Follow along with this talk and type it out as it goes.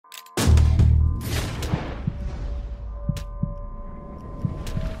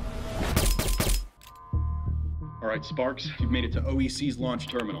Alright, Sparks, you've made it to OEC's launch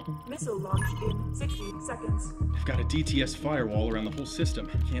terminal. Missile launch in 60 seconds. They've got a DTS firewall around the whole system.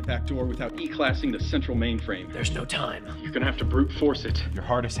 Can't backdoor without E-classing the central mainframe. There's no time. You're gonna have to brute force it. Your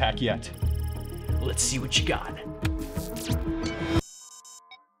hardest hack yet. Let's see what you got.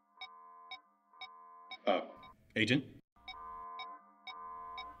 Agent?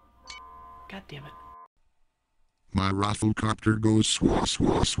 God damn it. My rafflecopter goes swah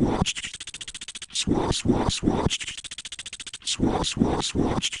swah swah swah swah swah swah swah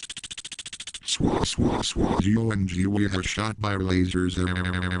swah swah swah swah. GONG, we are shot by lasers.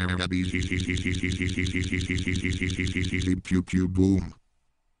 Pew pew boom.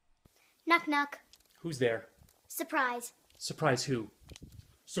 Knock knock. Who's there? Surprise. Surprise who?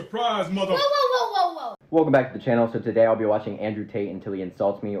 Surprise, mother. Whoa, whoa, whoa, whoa, whoa. Welcome back to the channel. So today I'll be watching Andrew Tate until he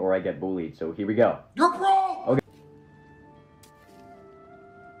insults me or I get bullied. So here we go. You're pro! Okay.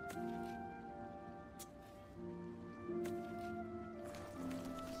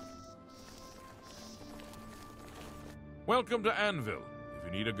 Welcome to Anvil. If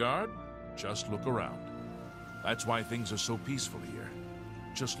you need a guard, just look around. That's why things are so peaceful here.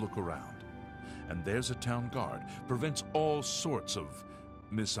 Just look around. And there's a town guard. Prevents all sorts of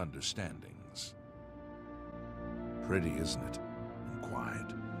misunderstandings. Pretty, isn't it? And quiet.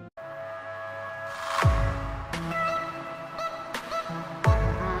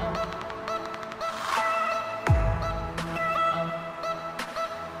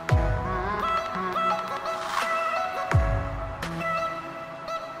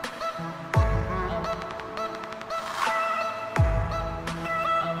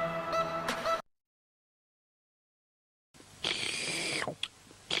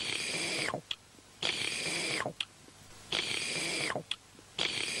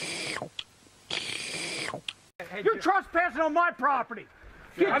 You're trespassing on my property.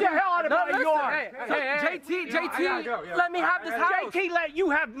 Get the hell out of my yard. JT, let me have this house. JT let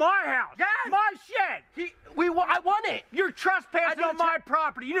you have my house. Yes. My shed. I won it. You're trespassing on my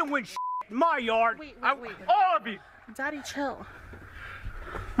property. You didn't win shit in my yard. Wait. All of you. Daddy, chill.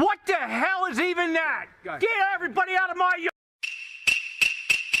 What the hell is even that? Get everybody out of my yard.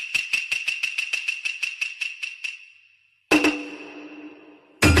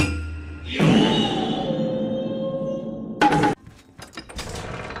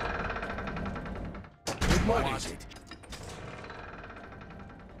 What is it?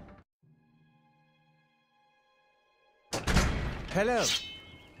 Hello.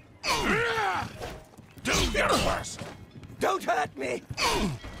 Do your worst. Don't hurt me.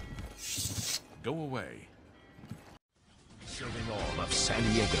 Go away. Serving all of San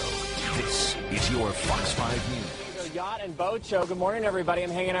Diego, this is your Fox 5 News. Yacht and boat show. Good morning, everybody. I'm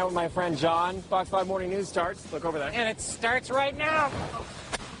hanging out with my friend John. Fox 5 Morning News starts. Look over there. And it starts right now.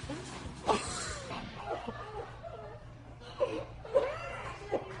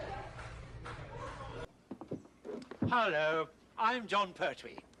 Hello, I'm John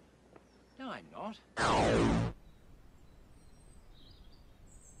Pertwee. No, I'm not.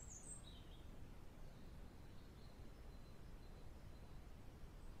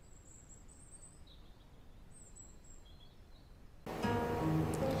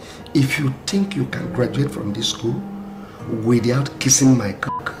 If you think you can graduate from this school without kissing my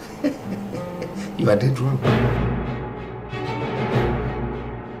cock, you are dead wrong.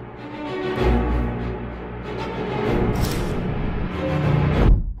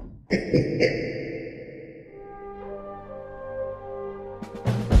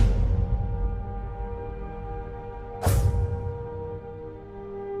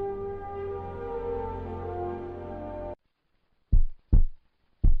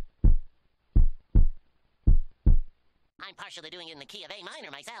 I'm partially doing it in the key of A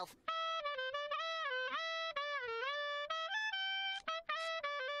minor myself.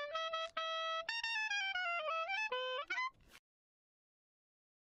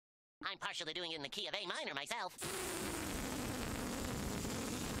 I'm partially doing it in the key of A minor myself.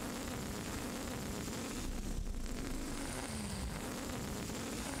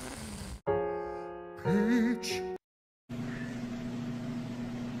 Peach.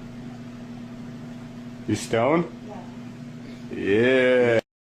 You stoned? Yeah.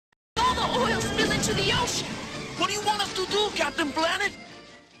 All the oil spill into the ocean. What do you want us to do, Captain Planet?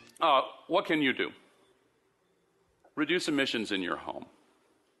 What can you do? Reduce emissions in your home.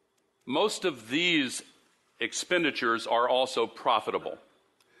 Most of these expenditures are also profitable.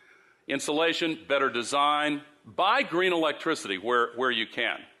 Insulation, better design, buy green electricity where you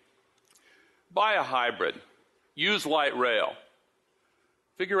can. Buy a hybrid, use light rail.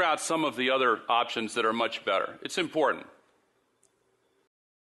 Figure out some of the other options that are much better. It's important.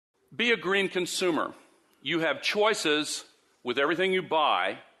 Be a green consumer. you have choices with everything you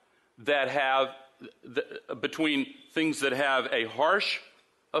buy that have between things that have a harsh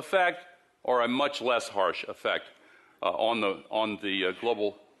effect or a much less harsh effect on the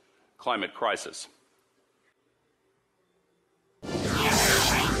global climate crisis.